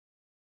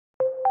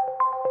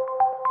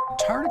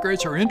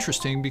Tardigrades are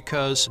interesting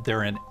because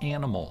they're an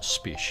animal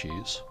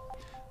species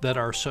that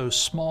are so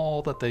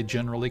small that they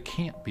generally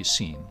can't be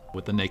seen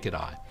with the naked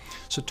eye.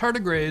 So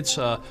tardigrades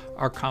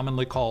are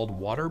commonly called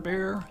water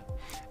bear,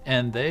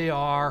 and they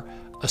are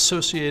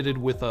associated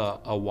with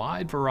a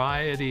wide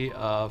variety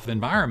of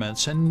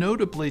environments, and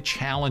notably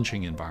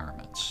challenging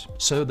environments.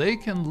 So they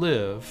can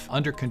live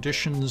under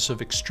conditions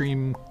of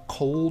extreme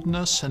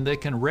coldness, and they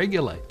can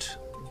regulate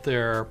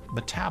their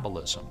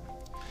metabolism.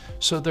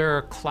 So they're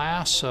a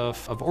class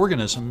of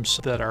organisms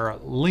that are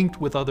linked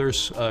with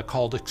others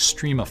called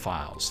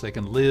extremophiles. They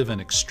can live in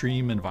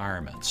extreme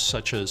environments,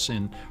 such as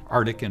in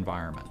Arctic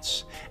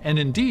environments. And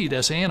indeed,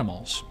 as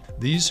animals,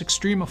 these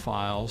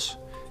extremophiles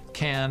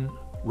can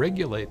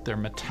regulate their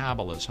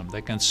metabolism.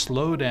 They can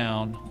slow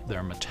down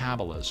their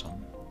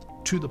metabolism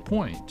to the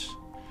point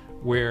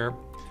where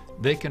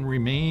they can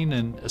remain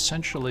in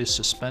essentially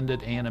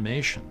suspended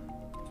animation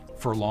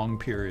for long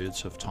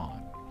periods of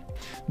time.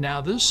 Now,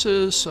 this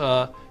is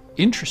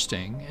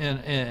interesting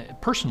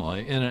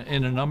personally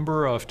in a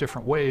number of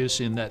different ways,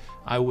 in that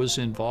I was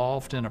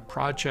involved in a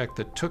project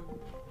that took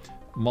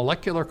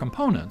molecular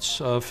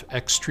components of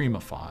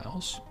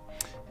extremophiles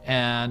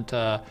and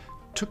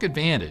took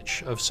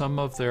advantage of some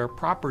of their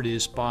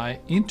properties by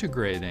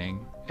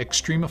integrating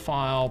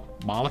extremophile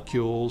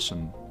molecules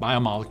and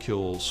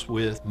biomolecules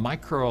with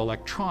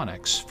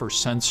microelectronics for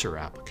sensor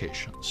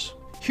applications.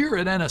 Here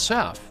at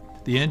NSF,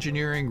 the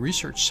Engineering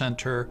Research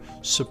Center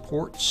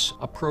supports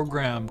a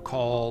program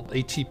called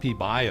ATP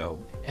Bio,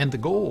 and the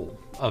goal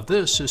of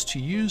this is to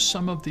use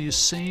some of these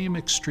same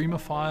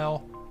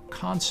extremophile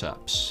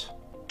concepts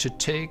to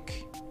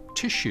take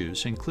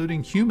tissues,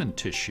 including human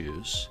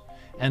tissues,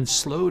 and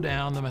slow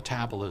down the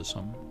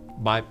metabolism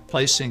by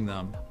placing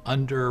them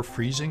under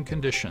freezing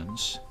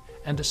conditions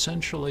and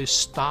essentially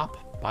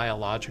stop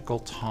biological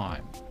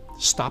time,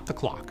 stop the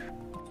clock.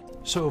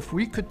 So if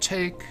we could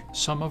take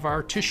some of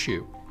our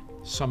tissue,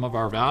 some of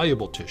our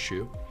valuable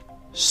tissue,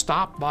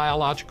 stop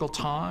biological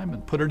time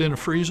and put it in a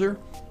freezer,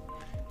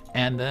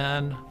 and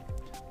then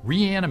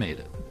reanimate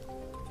it,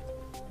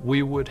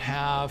 we would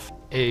have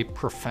a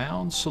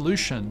profound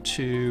solution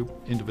to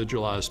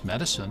individualized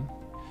medicine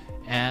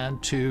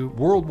and to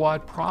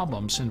worldwide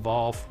problems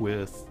involved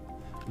with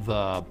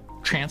the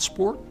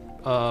transport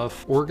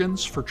of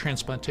organs for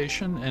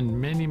transplantation and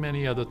many,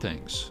 many other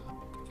things.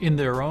 In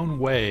their own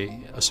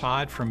way,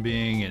 aside from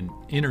being an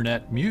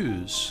internet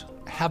muse,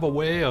 have a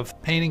way of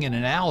painting an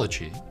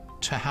analogy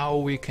to how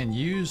we can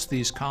use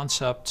these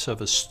concepts of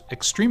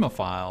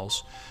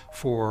extremophiles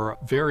for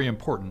very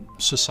important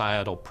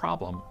societal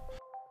problem